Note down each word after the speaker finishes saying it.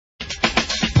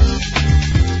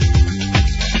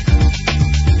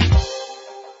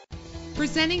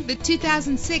Presenting the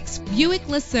 2006 Buick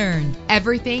Lucerne.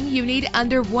 Everything you need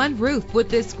under one roof with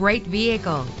this great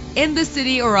vehicle. In the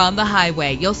city or on the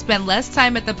highway, you'll spend less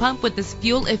time at the pump with this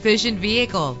fuel-efficient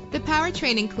vehicle. The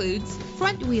powertrain includes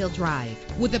front-wheel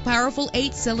drive with a powerful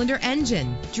 8-cylinder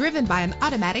engine driven by an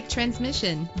automatic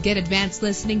transmission. Get advanced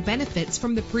listening benefits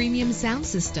from the premium sound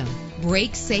system.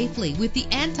 Brake safely with the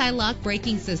anti-lock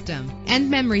braking system. And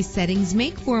memory settings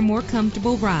make for a more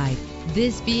comfortable ride.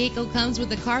 This vehicle comes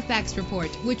with a Carfax report,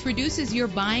 which reduces your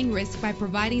buying risk by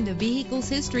providing the vehicle's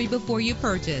history before you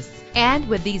purchase. And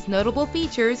with these notable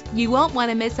features, you won't want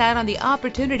to miss out on the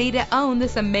opportunity to own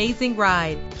this amazing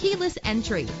ride. Keyless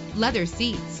entry, leather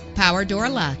seats, power door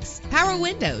locks, power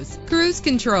windows, cruise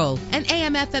control, an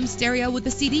AM/FM stereo with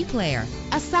a CD player,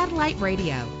 a satellite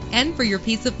radio. And for your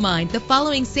peace of mind, the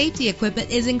following safety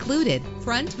equipment is included: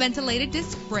 front ventilated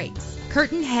disc brakes,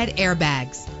 curtain head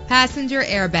airbags, passenger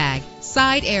airbag,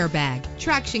 side airbag,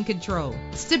 traction control,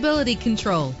 stability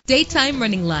control, daytime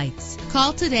running lights.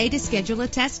 Call today to schedule a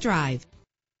test drive.